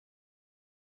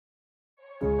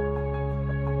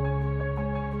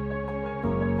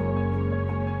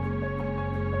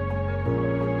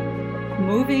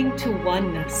Moving to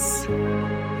oneness.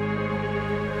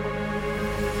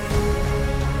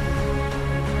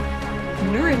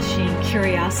 Nourishing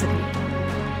curiosity.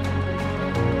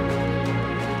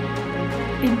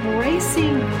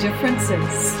 Embracing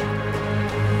differences.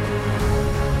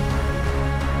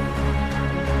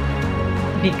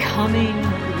 Becoming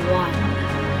one.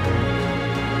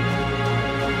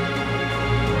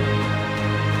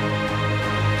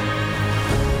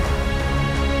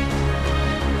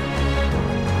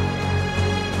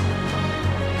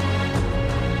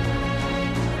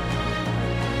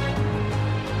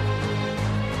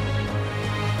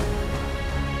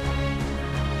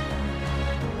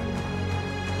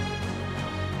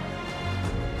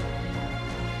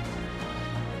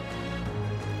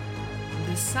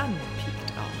 The sun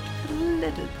peeked out a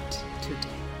little bit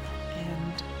today,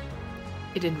 and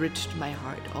it enriched my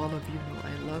heart. All of you know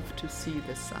I love to see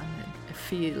the sun and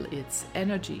feel its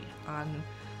energy on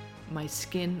my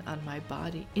skin, on my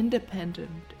body,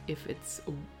 independent if it's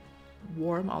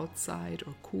warm outside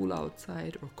or cool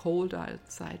outside or cold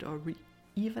outside or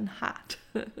even hot.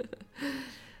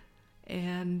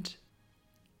 And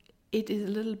it is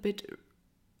a little bit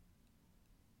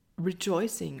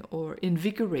rejoicing or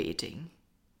invigorating.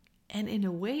 And in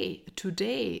a way,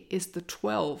 today is the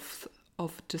 12th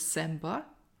of December,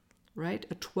 right?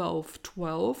 A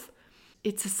 12/12.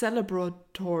 It's a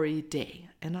celebratory day,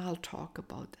 and I'll talk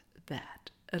about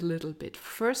that a little bit.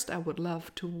 First, I would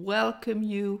love to welcome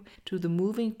you to the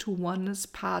Moving to Oneness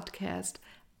podcast.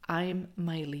 I'm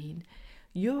Mylene,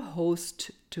 your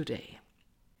host today.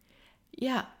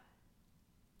 Yeah,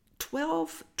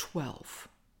 12/12.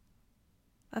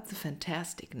 That's a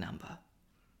fantastic number,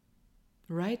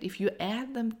 right? If you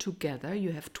add them together,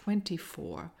 you have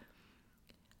 24.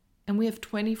 And we have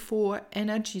 24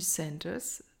 energy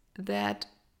centers that,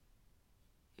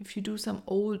 if you do some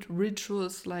old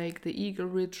rituals like the eagle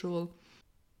ritual,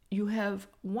 you have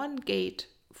one gate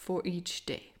for each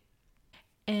day.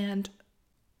 And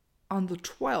on the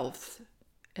 12th,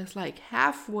 it's like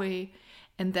halfway,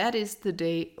 and that is the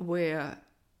day where,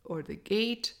 or the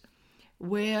gate,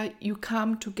 where you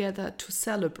come together to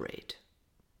celebrate.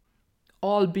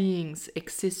 All beings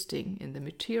existing in the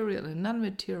material and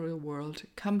non-material world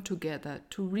come together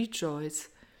to rejoice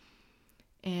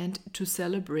and to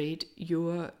celebrate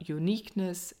your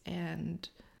uniqueness, and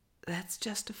that's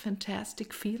just a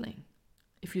fantastic feeling.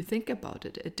 If you think about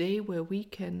it, a day where we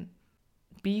can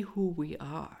be who we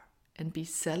are and be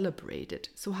celebrated.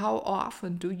 So how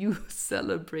often do you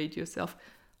celebrate yourself?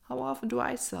 How often do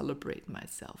I celebrate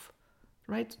myself?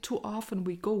 Right? Too often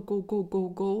we go,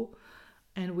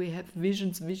 and we have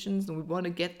visions, and we want to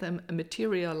get them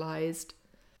materialized,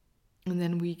 and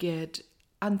then we get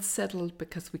unsettled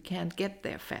because we can't get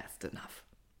there fast enough.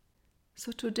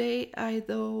 So today I,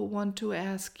 though, want to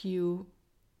ask you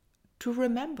to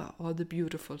remember all the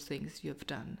beautiful things you've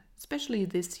done, especially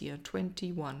this year,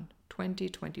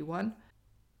 2021,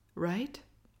 right?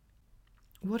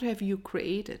 What have you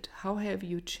created? How have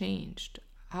you changed?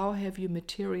 How have you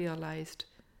materialized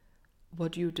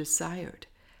what you desired?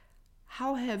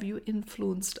 How have you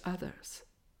influenced others?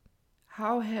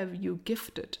 How have you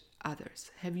gifted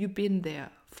others? Have you been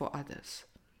there for others?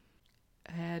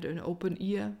 Had an open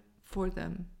ear for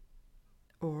them?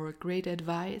 Or great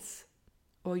advice?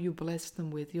 Or you blessed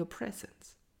them with your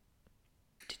presence?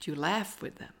 Did you laugh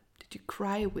with them? Did you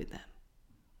cry with them?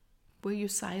 Were you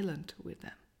silent with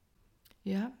them?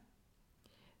 Yeah?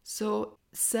 So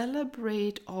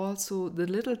celebrate also the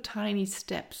little tiny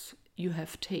steps you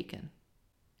have taken,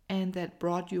 and that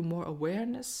brought you more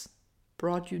awareness,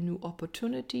 brought you new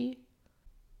opportunity,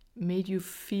 made you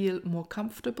feel more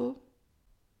comfortable.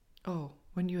 Oh,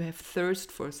 when you have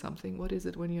thirst for something, what is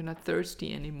it when you're not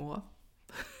thirsty anymore?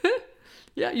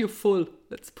 Yeah, you're full.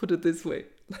 Let's put it this way.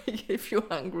 Like if you're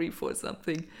hungry for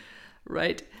something,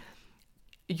 right?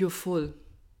 You're full.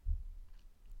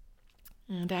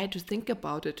 And I had to think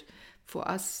about it. For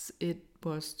us, it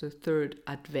was the third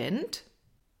Advent.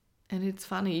 And it's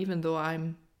funny, even though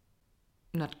I'm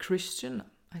not Christian,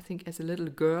 I think as a little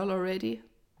girl already,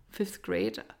 5th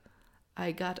grade,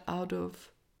 I got out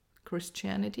of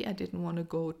Christianity. I didn't want to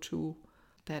go to,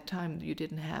 that time you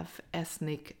didn't have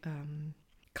ethnic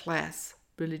class,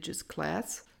 religious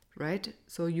class, right?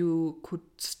 So you could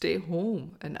stay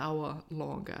home an hour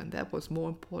longer, and that was more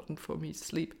important for me.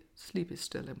 Sleep is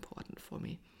still important for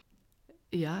me.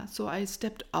 Yeah, so I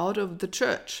stepped out of the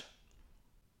church,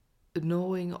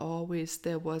 knowing always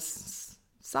there was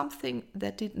something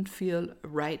that didn't feel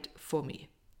right for me.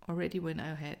 Already when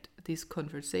I had these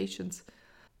conversations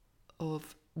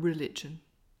of religion.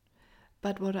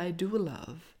 But what I do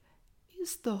love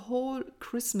is the whole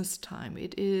Christmas time.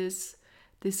 It is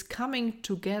this coming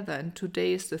together, and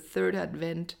today is the third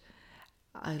Advent.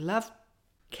 I love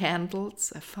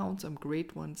candles. I found some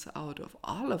great ones out of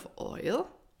olive oil.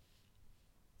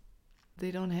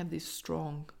 They don't have these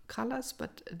strong colors,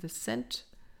 but the scent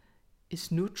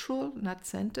is neutral, not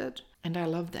scented, and I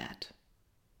love that,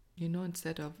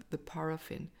 instead of the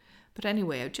paraffin. But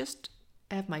anyway, I just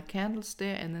have my candles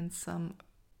there and then some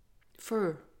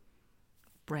fir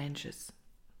branches.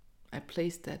 I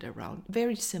placed that around.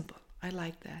 Very simple. I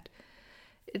like that.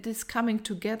 It is coming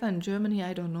together in Germany.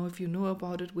 I don't know if you know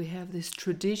about it. We have this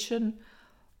tradition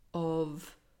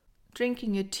of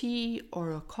drinking a tea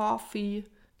or a coffee,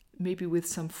 maybe with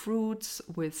some fruits,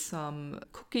 with some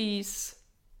cookies.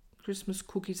 Christmas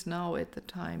cookies now at the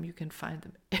time, you can find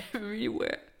them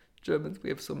everywhere. Germans, we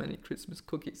have so many Christmas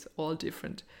cookies, all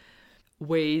different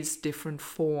ways, different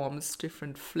forms,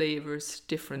 different flavors,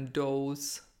 different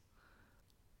doughs.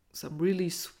 Some really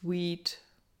sweet,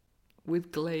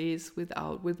 with glaze,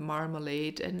 without, with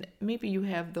marmalade. And maybe you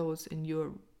have those in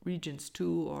your regions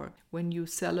too, or when you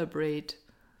celebrate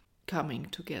coming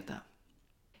together.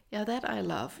 Yeah, that I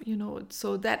love,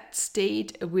 so that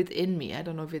stayed within me. I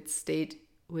don't know if it stayed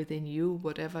within you,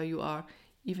 whatever you are,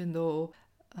 even though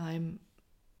I'm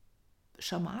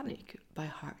shamanic by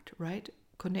heart, right?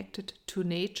 Connected to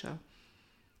nature.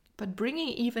 But bringing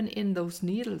even in those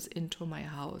needles into my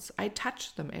house, I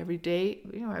touch them every day.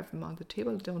 I have them on the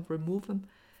table, don't remove them.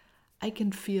 I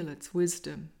can feel its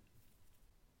wisdom.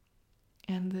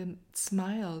 And the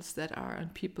smiles that are on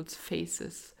people's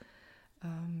faces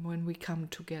when we come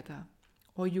together.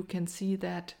 Or you can see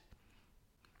that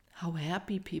how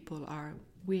happy people are.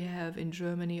 We have in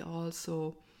Germany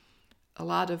also a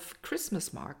lot of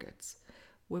Christmas markets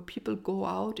where people go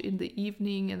out in the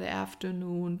evening, in the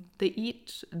afternoon. They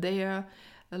eat there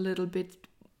a little bit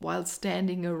while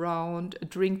standing around,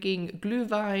 drinking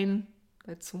Glühwein,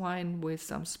 that's wine with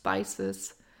some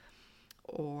spices,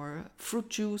 or fruit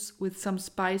juice with some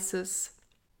spices.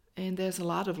 And there's a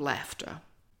lot of laughter.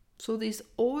 So these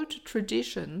old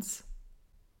traditions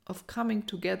of coming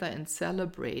together and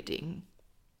celebrating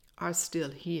are still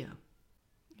here.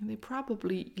 And they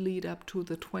probably lead up to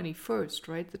the 21st,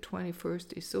 right? The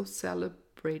 21st is so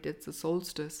celebrated, the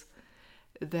solstice,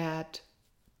 that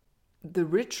the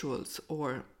rituals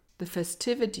or the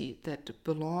festivity that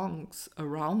belongs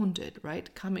around it,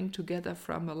 right? Coming together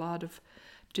from a lot of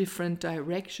different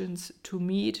directions to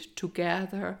meet, to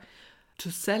gather,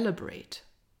 to celebrate.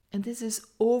 And this is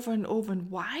over and over.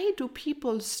 And why do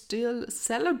people still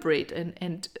celebrate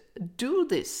and do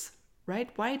this, right?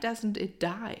 Why doesn't it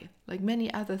die? Like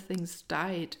many other things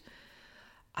died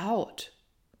out.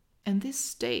 And this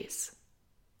stays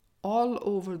all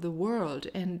over the world.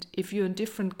 And if you're in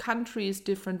different countries,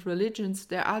 different religions,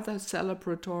 there are other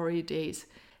celebratory days.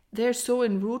 They're so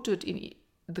enrooted in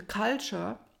the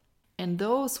culture, and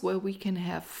those where we can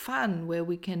have fun, where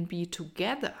we can be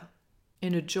together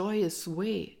in a joyous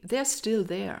way, they're still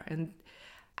there. And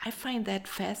I find that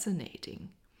fascinating.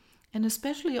 And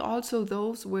especially also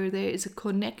those where there is a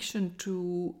connection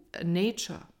to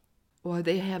nature, or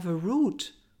they have a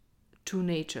root to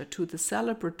nature, to the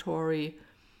celebratory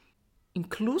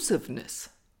inclusiveness.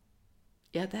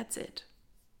 Yeah, that's it.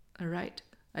 All right.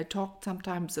 I talked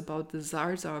sometimes about the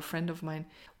Zarza, a friend of mine,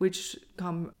 which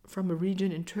come from a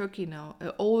region in Turkey now,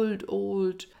 an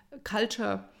old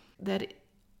culture that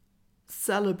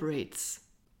celebrates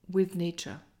with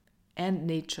nature and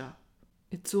nature.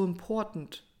 It's so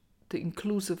important, the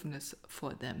inclusiveness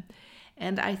for them.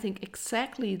 And I think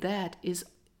exactly that is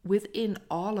within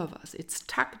all of us. It's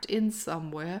tucked in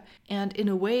somewhere, and in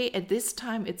a way at this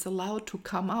time it's allowed to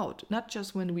come out, not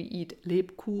just when we eat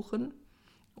Lebkuchen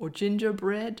or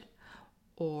gingerbread,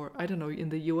 or I don't know, in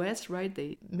the US, right,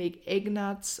 they make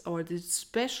eggnuts or these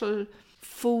special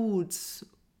foods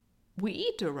we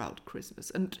eat around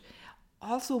Christmas. And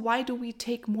also, why do we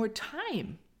take more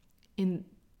time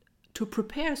to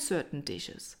prepare certain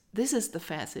dishes? This is the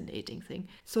fascinating thing.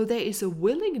 So there is a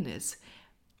willingness,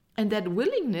 and that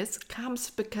willingness comes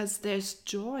because there's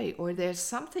joy, or there's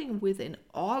something within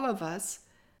all of us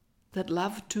that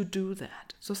love to do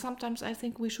that. So sometimes I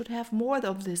think we should have more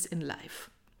of this in life.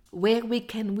 Where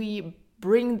can we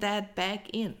bring that back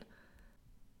in?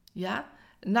 Yeah?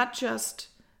 Not just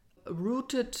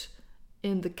rooted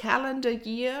in the calendar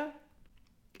year,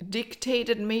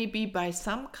 dictated maybe by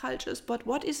some cultures, but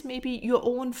what is maybe your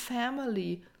own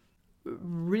family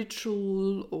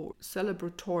ritual or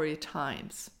celebratory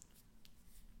times?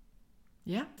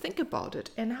 Yeah, think about it.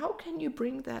 And how can you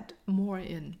bring that more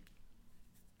in?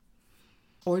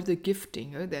 Or the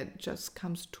gifting that just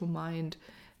comes to mind,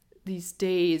 these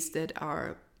days that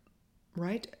are,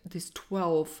 right, these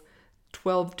 12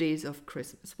 12 days of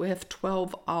Christmas. We have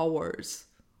 12 hours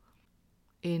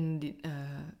in the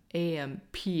AM,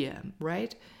 PM,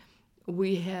 right?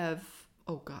 We have,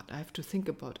 oh God, I have to think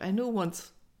about, I know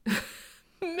once,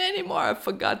 many more, I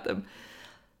forgot them.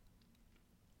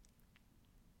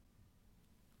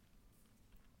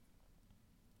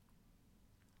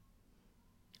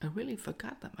 I really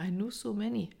forgot them. I knew so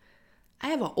many. I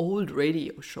have an old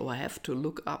radio show. I have to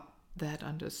look up that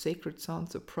under Sacred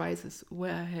Sound Surprises,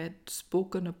 where I had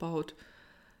spoken about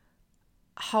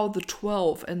how the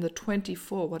 12 and the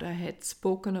 24, what I had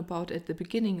spoken about at the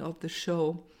beginning of the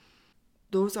show,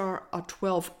 those are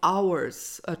 12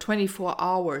 hours, 24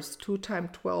 hours, 2 times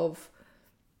 12,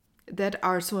 that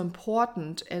are so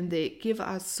important, and they give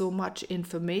us so much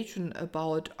information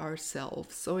about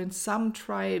ourselves. So in some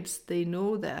tribes, they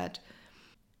know that.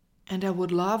 And I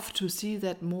would love to see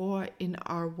that more in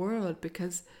our world,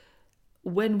 because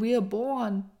when we are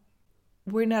born,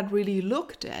 we're not really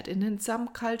looked at. And in some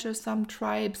cultures, some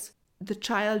tribes, the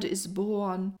child is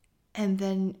born and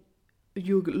then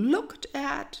you're looked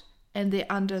at and they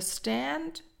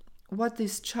understand what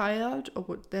this child or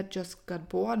what that just got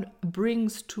born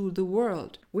brings to the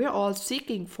world. We're all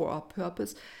seeking for our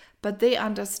purpose, but they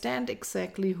understand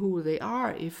exactly who they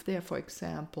are. If they're, for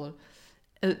example,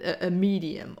 a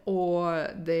medium, or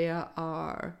they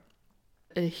are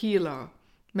a healer,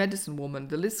 medicine woman,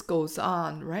 the list goes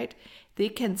on, right? They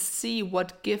can see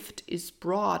what gift is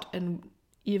brought, and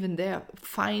even they're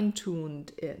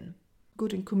fine-tuned in.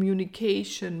 Good in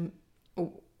communication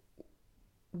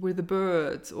with the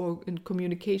birds, or in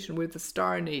communication with the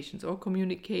star nations, or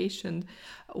communication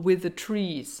with the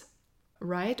trees,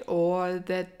 right? Or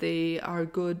that they are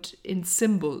good in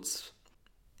symbols.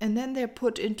 And then they're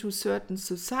put into certain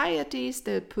societies,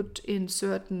 they're put in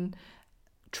certain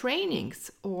trainings,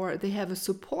 or they have a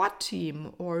support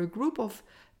team or a group of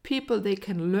people they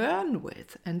can learn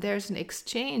with, and there's an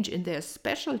exchange in their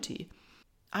specialty.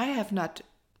 I have not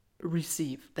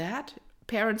received that.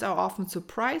 Parents are often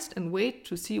surprised and wait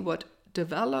to see what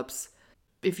develops.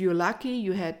 If you're lucky,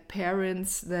 you had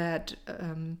parents that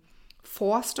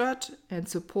fostered and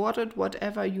supported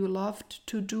whatever you loved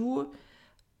to do.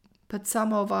 But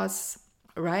some of us,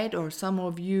 right, or some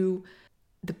of you,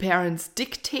 the parents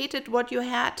dictated what you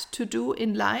had to do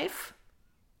in life,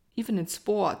 even in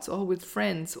sports or with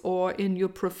friends or in your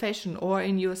profession or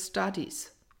in your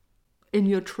studies, in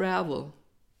your travel.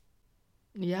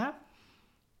 Yeah?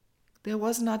 There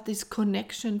was not this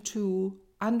connection to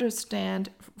understand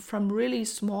from really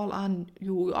small on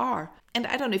who you are. And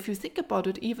I don't know if you think about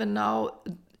it, even now,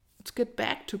 let's get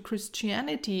back to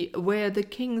Christianity, where the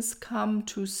kings come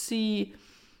to see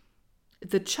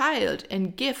the child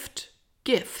and gift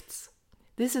gifts.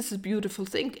 This is a beautiful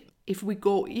thing. If we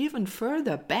go even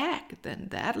further back than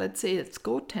that, let's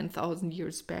go 10,000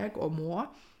 years back or more,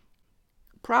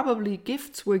 probably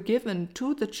gifts were given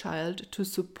to the child to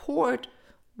support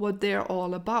what they're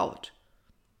all about,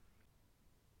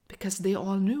 because they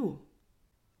all knew.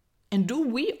 And do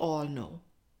we all know?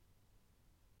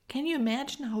 Can you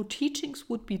imagine how teachings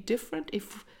would be different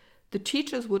if the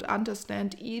teachers would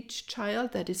understand each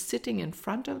child that is sitting in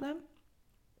front of them?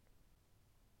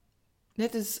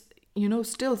 That is,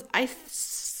 I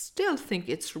still think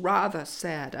it's rather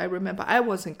sad. I remember I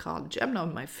was in college. I'm now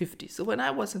in my 50s. So when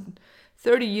I was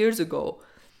 30 years ago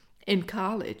in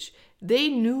college, they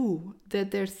knew that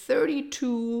there are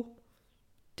 32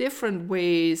 different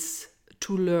ways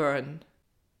to learn,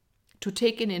 to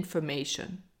take in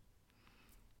information.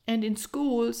 And in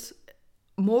schools,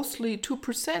 mostly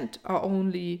 2% are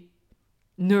only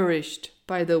nourished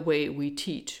by the way we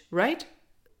teach, right?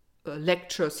 A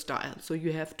lecture style. So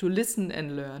you have to listen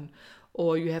and learn,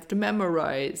 or you have to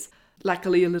memorize.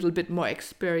 Luckily, a little bit more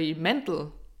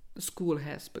experimental school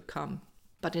has become.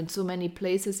 But in so many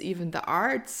places, even the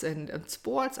arts and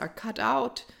sports are cut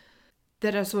out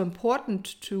that are so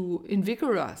important to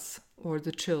invigorate us or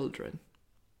the children.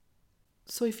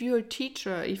 So if you're a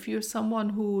teacher, if you're someone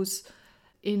who's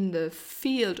in the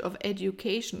field of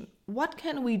education, what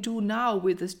can we do now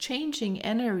with the changing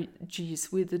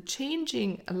energies, with the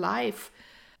changing life,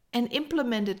 and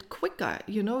implement it quicker?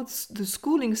 The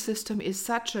schooling system is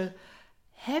such a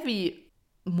heavy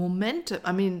momentum.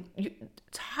 I mean,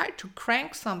 it's hard to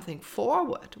crank something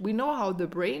forward. We know how the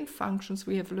brain functions.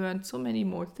 We have learned so many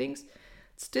more things.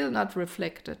 It's still not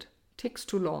reflected. Takes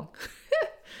too long.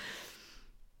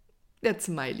 That's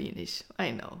Mylenish.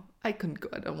 I know. I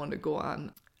don't want to go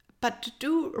on. But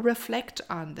do reflect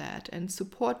on that and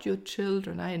support your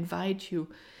children. I invite you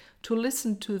to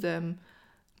listen to them,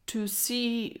 to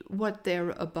see what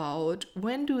they're about.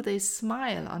 When do they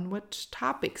smile? On what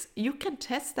topics? You can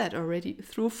test that already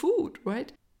through food,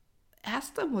 right?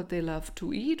 ask them what they love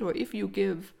to eat, or if you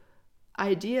give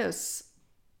ideas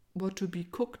what to be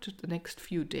cooked the next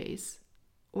few days,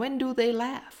 when do they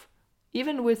laugh?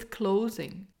 Even with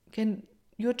clothing, can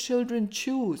your children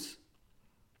choose?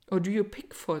 Or do you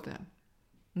pick for them?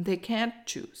 They can't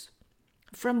choose.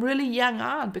 From really young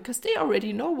on, because they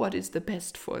already know what is the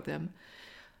best for them.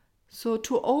 So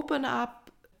to open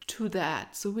up to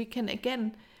that, so we can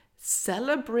again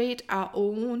celebrate our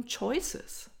own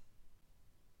choices.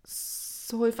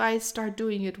 So if I start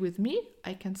doing it with me,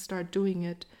 I can start doing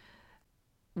it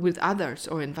with others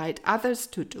or invite others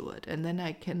to do it. And then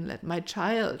I can let my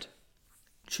child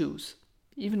choose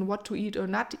even what to eat or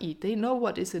not to eat. They know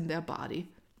what is in their body,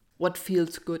 what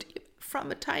feels good.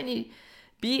 From a tiny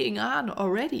being on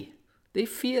already, they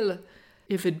feel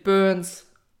if it burns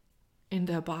in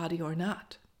their body or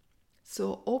not.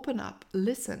 So open up,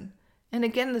 listen. And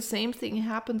again, the same thing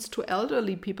happens to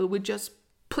elderly people. We just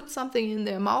put something in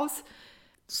their mouth.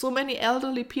 So many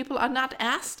elderly people are not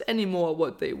asked anymore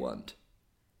what they want.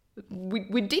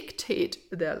 We dictate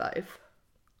their life.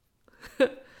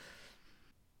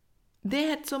 They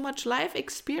had so much life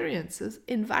experiences.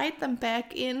 Invite them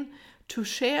back in to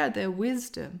share their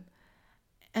wisdom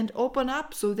and open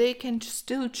up so they can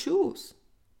still choose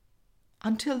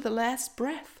until the last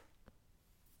breath.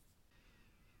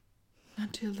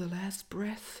 Until the last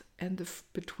breath, and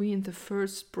between the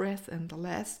first breath and the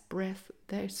last breath,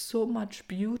 there's so much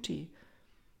beauty.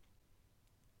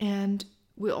 And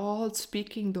we're all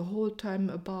speaking the whole time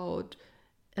about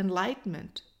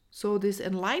enlightenment. So this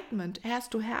enlightenment has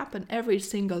to happen every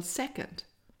single second.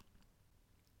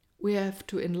 We have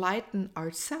to enlighten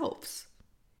ourselves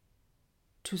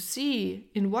to see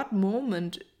in what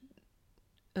moment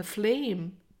a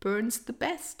flame burns the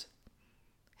best,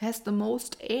 has the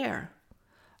most air,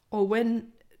 or when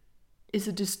is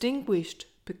it distinguished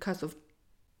because of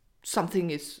something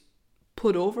is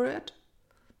put over it.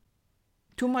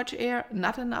 Too much air,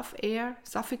 not enough air,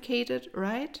 suffocated,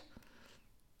 right?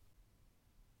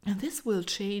 And this will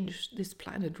change this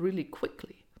planet really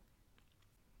quickly.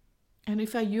 And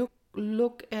if you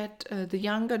look at the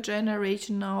younger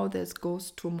generation now that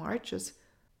goes to marches,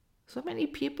 so many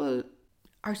people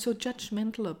are so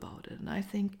judgmental about it. And I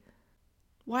think,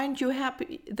 why aren't you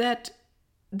happy that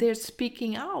they're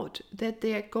speaking out, that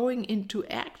they're going into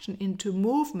action, into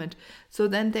movement? So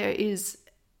then there is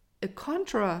a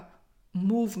contra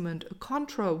movement, a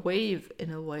contra wave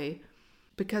in a way,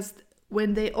 because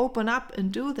when they open up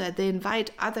and do that, they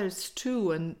invite others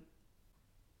too. And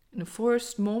in the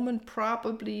first moment,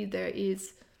 probably there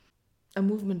is a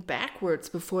movement backwards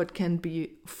before it can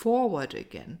be forward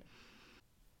again.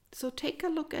 So take a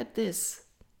look at this.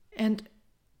 And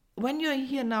when you're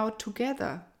here now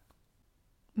together,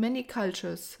 many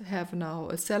cultures have now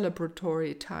a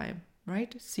celebratory time,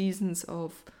 right? Seasons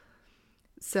of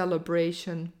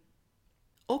celebration.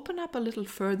 Open up a little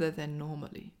further than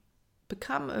normally.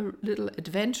 Become a little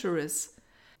adventurous.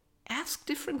 Ask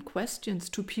different questions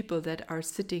to people that are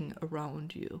sitting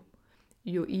around you.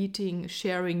 You're eating,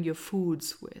 sharing your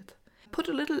foods with. Put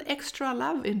a little extra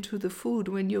love into the food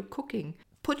when you're cooking.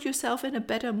 Put yourself in a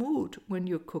better mood when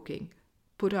you're cooking.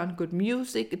 Put on good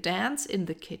music, dance in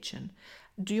the kitchen.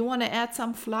 Do you want to add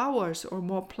some flowers or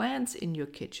more plants in your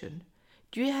kitchen?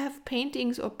 Do you have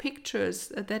paintings or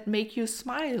pictures that make you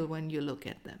smile when you look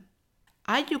at them?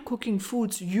 Are you cooking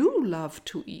foods you love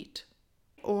to eat?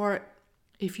 Or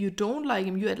if you don't like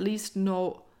them, you at least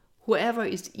know whoever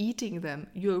is eating them,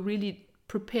 you're really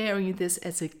preparing this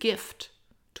as a gift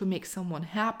to make someone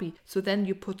happy. So then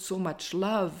you put so much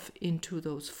love into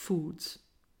those foods,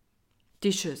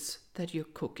 dishes that you're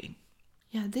cooking.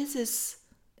 Yeah, this is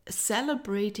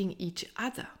celebrating each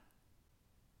other.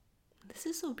 This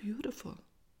is so beautiful.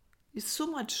 It's so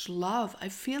much love. I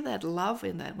feel that love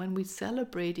in that when we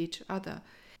celebrate each other.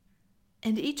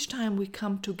 And each time we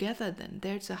come together, then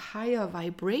there's a higher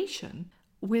vibration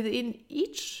within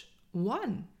each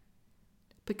one.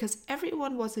 Because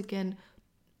everyone was again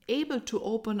able to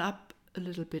open up a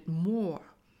little bit more,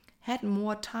 had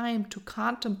more time to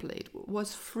contemplate,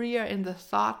 was freer in the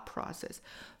thought process,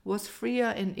 was freer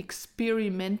in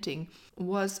experimenting,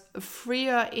 was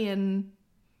freer in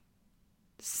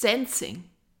sensing,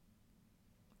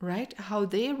 right? How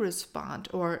they respond.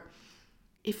 Or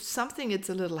if something is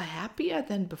a little happier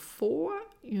than before,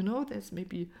 there's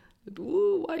maybe,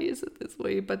 ooh, why is it this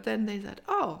way? But then they said,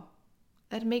 oh,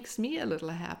 that makes me a little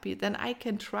happy. Then I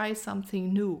can try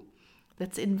something new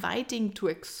that's inviting to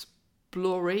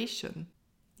exploration.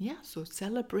 Yeah, so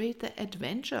celebrate the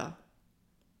adventure.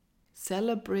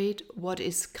 Celebrate what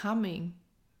is coming.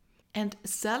 And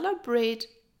celebrate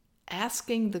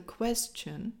asking the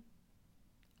question,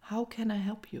 how can I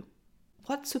help you?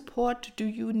 What support do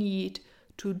you need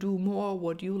to do more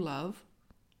what you love?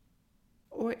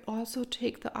 Or also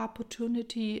take the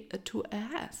opportunity to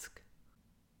ask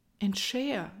and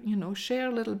share, share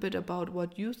a little bit about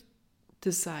what you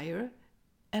desire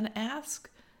and ask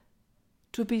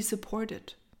to be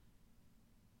supported.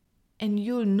 And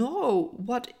you'll know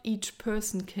what each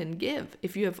person can give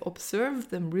if you have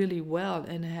observed them really well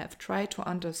and have tried to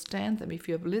understand them, if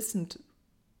you have listened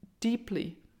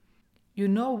deeply. You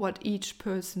know what each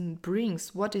person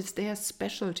brings, what is their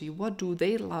specialty, what do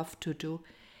they love to do.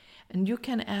 And you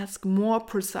can ask more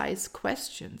precise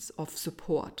questions of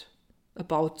support,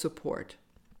 about support.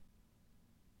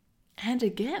 And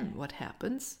again, what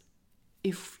happens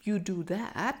if you do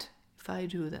that, if I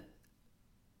do that,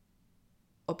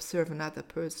 observe another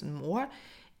person more,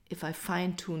 if I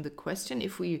fine-tune the question,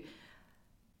 if we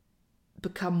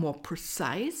become more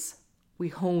precise, we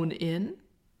hone in,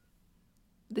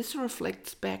 this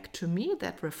reflects back to me,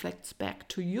 that reflects back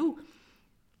to you.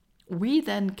 We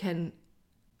then can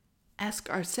ask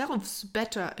ourselves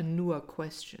better and newer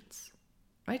questions,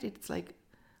 right? It's like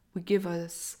we give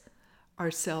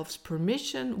ourselves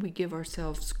permission, we give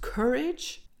ourselves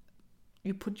courage.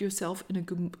 You put yourself in a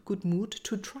good mood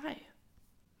to try.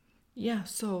 Yeah,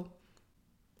 so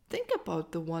think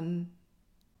about the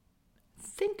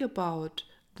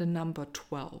number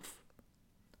 12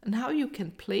 and how you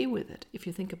can play with it. If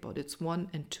you think about it's 1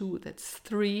 and 2, that's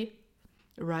 3,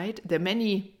 right? There are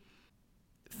many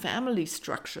family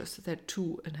structures that are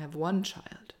 2 and have 1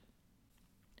 child.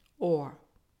 Or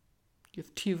you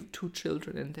have two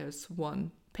children and there's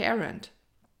 1 parent.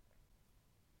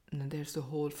 And then there's the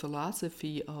whole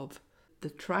philosophy of the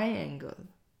triangle,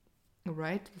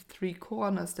 right? The 3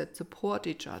 corners that support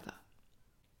each other.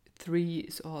 3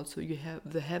 is also, you have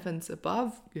the heavens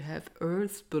above, you have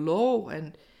earth below,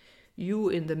 and you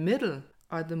in the middle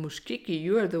are the mushkiki.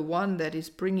 You are the one that is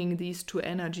bringing these 2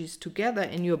 energies together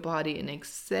in your body and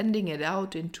extending it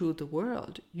out into the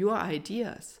world, your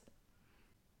ideas.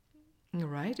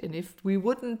 Right? And if we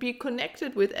wouldn't be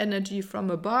connected with energy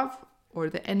from above or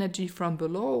the energy from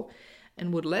below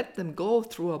and would let them go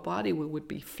through our body, we would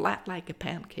be flat like a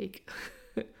pancake.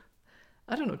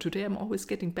 I don't know, today I'm always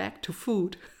getting back to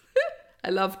food. I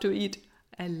love to eat.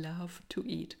 I love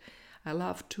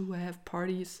to have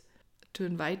parties, to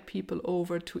invite people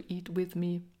over to eat with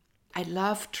me. I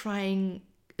love trying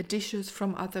dishes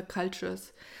from other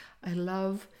cultures. I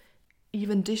love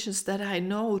even dishes that I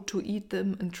know, to eat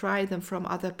them and try them from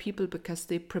other people because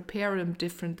they prepare them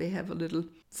different. They have a little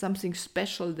something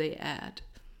special they add.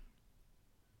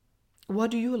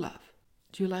 What do you love?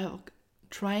 Do you like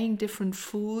trying different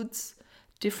foods,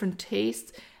 different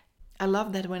tastes? I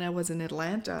love that when I was in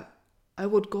Atlanta, I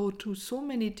would go to so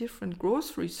many different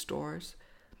grocery stores.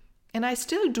 And I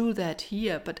still do that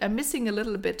here, but I'm missing a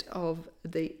little bit of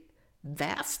the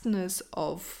vastness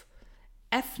of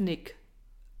ethnic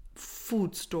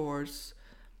food stores,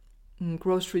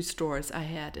 grocery stores I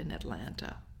had in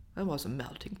Atlanta. There was a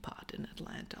melting pot in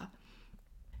Atlanta.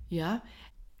 Yeah.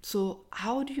 So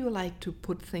how do you like to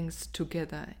put things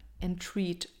together and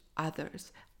treat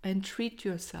others and treat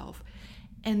yourself?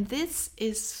 And this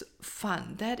is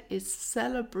fun. That is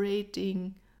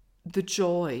celebrating the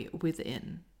joy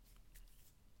within.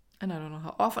 And I don't know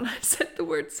how often I said the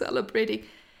word celebrating,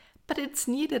 but it's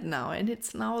needed now, and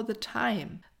it's now the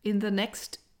time. In the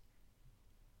next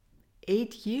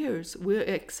 8 years, we're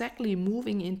exactly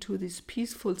moving into this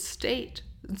peaceful state.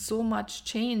 And so much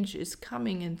change is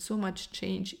coming and so much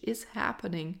change is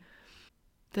happening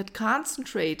that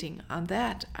concentrating on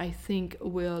that, I think,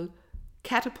 will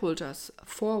catapult us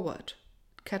forward,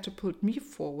 catapult me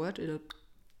forward. It'll,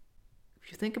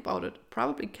 if you think about it,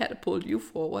 probably catapult you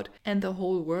forward, and the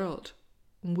whole world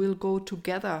will go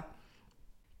together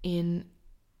into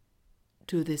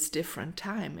this different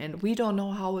time. And we don't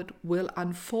know how it will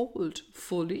unfold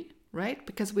fully, right?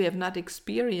 Because we have not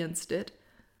experienced it.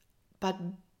 But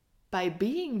by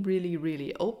being really,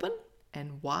 really open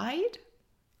and wide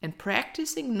and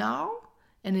practicing now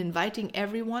and inviting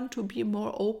everyone to be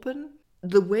more open,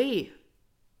 the way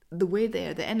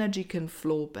there, the energy can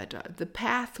flow better. The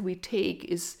path we take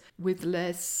is with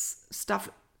less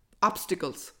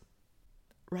obstacles,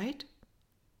 right?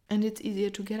 And it's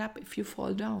easier to get up if you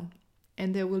fall down.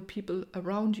 And there will be people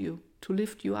around you to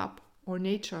lift you up, or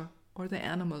nature, or the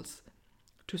animals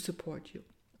to support you.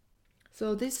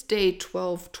 So this day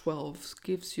 12/12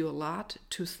 gives you a lot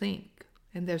to think.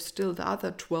 And there's still the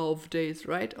other 12 days,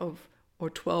 right? Or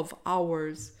 12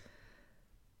 hours.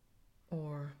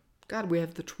 Or, God, we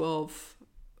have the 12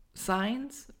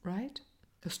 signs, right?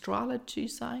 Astrology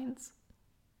signs.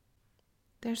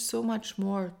 There's so much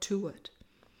more to it.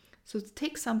 So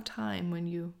take some time when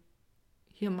you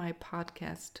hear my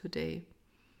podcast today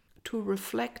to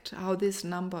reflect how this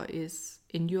number is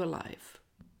in your life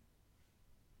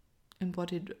and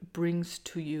what it brings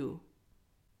to you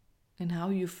and how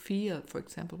you feel, for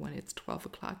example, when it's 12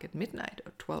 o'clock at midnight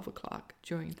or 12 o'clock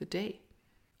during the day,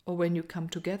 or when you come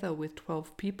together with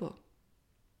 12 people.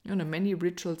 You know, many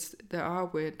rituals there are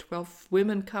where 12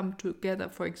 women come together,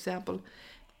 for example,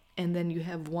 and then you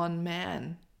have one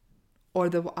man, or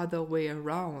the other way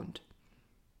around.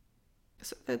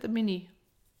 So there are many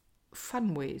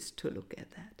fun ways to look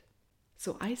at that.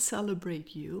 So I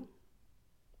celebrate you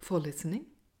for listening.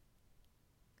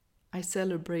 I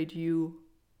celebrate you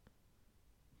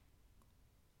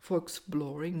for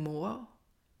exploring more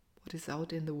what is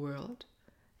out in the world.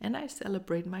 And I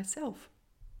celebrate myself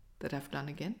that I've done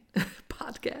again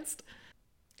podcast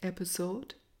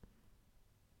episode,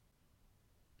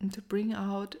 and to bring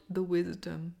out the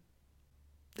wisdom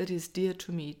that is dear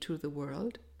to me to the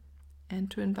world, and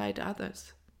to invite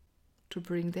others to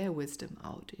bring their wisdom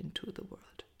out into the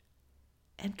world,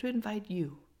 and to invite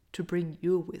you to bring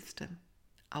your wisdom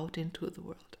out into the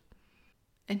world,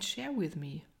 and share with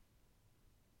me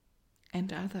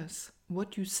and others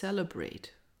what you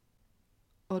celebrate,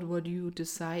 or what you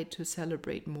decide to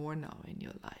celebrate more now in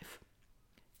your life.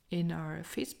 In our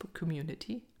Facebook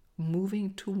community,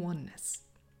 Moving to Oneness.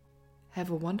 Have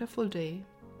a wonderful day.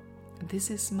 This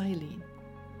is Mylene.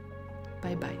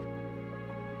 Bye-bye.